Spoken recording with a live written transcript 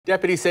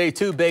Deputies say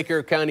two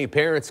Baker County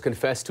parents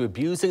confessed to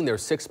abusing their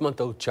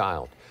 6-month-old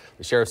child.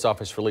 The sheriff's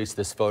office released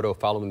this photo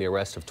following the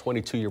arrest of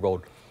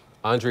 22-year-old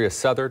Andrea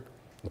Southard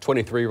and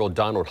 23-year-old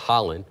Donald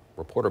Holland.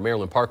 Reporter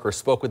Marilyn Parker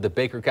spoke with the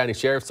Baker County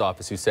Sheriff's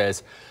Office, who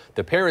says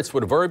the parents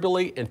would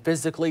verbally and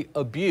physically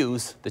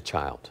abuse the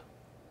child.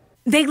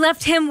 They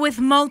left him with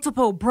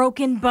multiple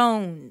broken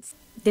bones.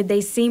 Did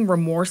they seem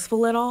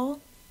remorseful at all?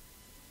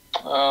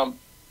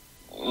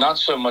 Not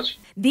so much.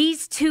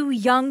 These two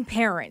young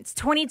parents,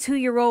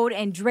 22-year-old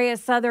Andrea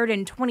Southard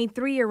and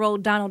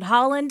 23-year-old Donald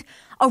Holland,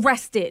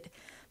 arrested.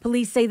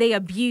 Police say they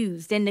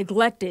abused and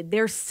neglected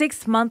their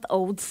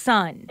 6-month-old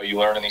son. You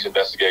learn in these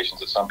investigations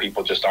that some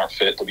people just aren't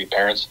fit to be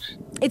parents.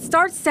 It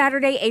starts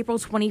Saturday, April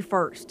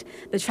 21st.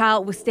 The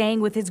child was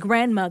staying with his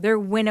grandmother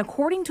when,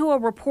 according to a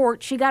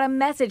report, she got a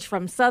message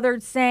from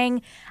Southard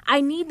saying, "I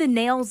need the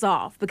nails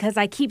off because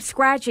I keep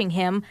scratching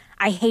him.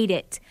 I hate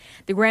it."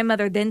 The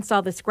grandmother then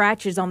saw the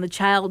scratches on the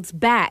child's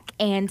back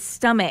and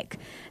stomach.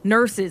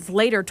 Nurses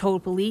later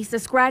told police the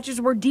scratches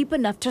were deep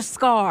enough to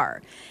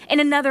scar. In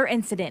another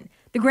incident,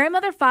 the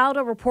grandmother filed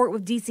a report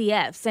with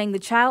DCF saying the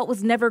child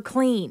was never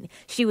clean.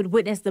 She would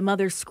witness the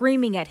mother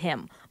screaming at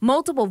him,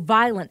 multiple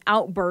violent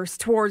outbursts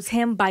towards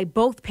him by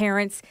both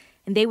parents,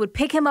 and they would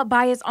pick him up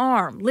by his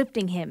arm,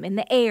 lifting him in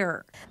the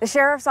air. The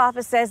sheriff's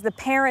office says the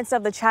parents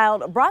of the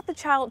child brought the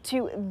child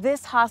to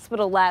this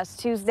hospital last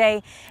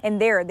Tuesday, and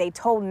there they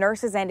told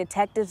nurses and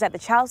detectives that the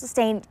child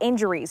sustained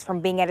injuries from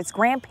being at its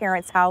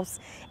grandparents' house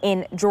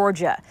in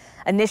Georgia.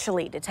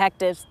 Initially,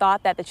 detectives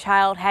thought that the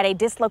child had a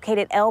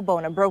dislocated elbow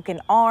and a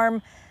broken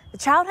arm. The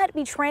child had to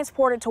be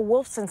transported to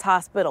Wolfson's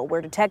Hospital,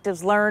 where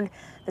detectives learned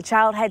the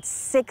child had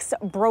 6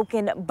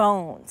 broken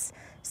bones,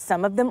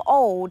 some of them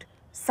old,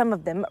 some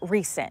of them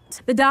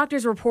recent. The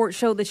doctor's report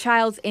showed the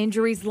child's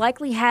injuries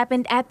likely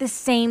happened at the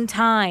same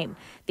time.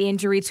 The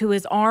injury to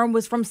his arm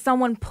was from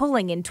someone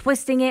pulling and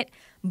twisting it.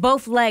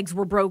 Both legs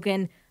were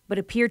broken, but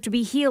appeared to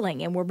be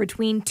healing and were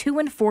between 2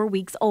 and 4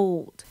 weeks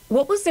old.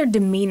 What was their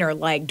demeanor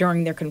like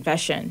during their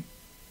confession?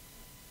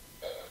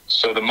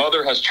 So the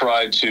mother has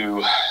tried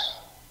to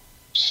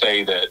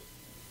say that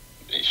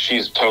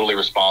she's totally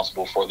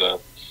responsible for the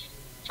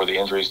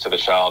injuries to the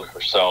child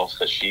herself,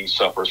 that she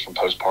suffers from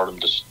postpartum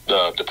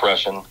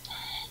depression,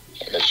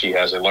 that she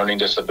has a learning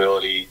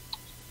disability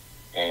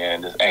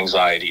and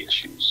anxiety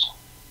issues.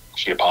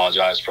 She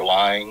apologized for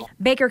lying.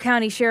 Baker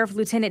County Sheriff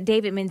Lieutenant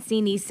David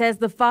Mancini says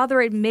the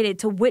father admitted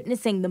to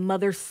witnessing the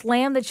mother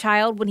slam the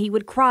child when he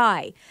would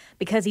cry.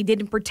 Because he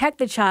didn't protect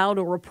the child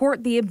or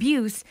report the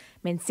abuse,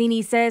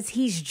 Mancini says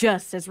he's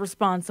just as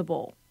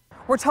responsible.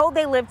 We're told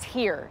they lived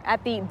here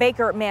at the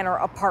Baker Manor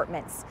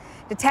Apartments.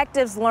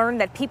 Detectives learned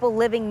that people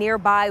living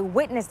nearby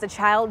witnessed the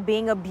child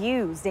being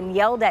abused and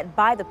yelled at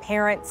by the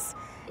parents.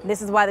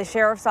 This is why the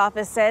sheriff's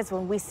office says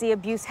when we see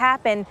abuse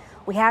happen,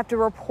 we have to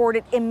report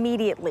it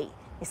immediately,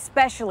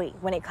 especially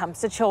when it comes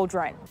to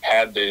children.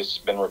 Had this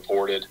been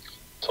reported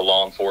to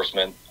law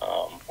enforcement,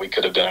 we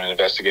could have done an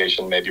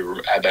investigation, maybe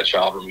had that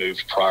child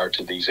removed prior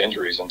to these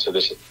injuries and to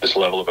this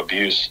level of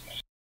abuse.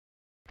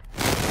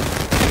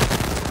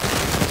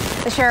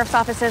 The sheriff's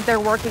office says they're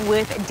working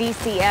with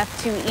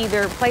DCF to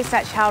either place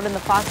that child in the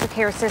foster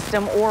care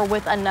system or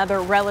with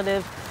another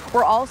relative.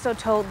 We're also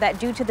told that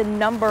due to the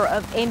number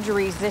of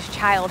injuries this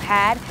child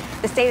had,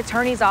 the state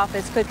attorney's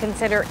office could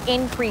consider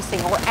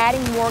increasing or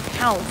adding more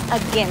counts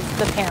against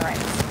the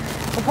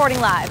parents. Reporting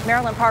live,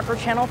 Marilyn Parker,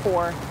 Channel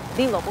 4,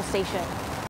 the local station.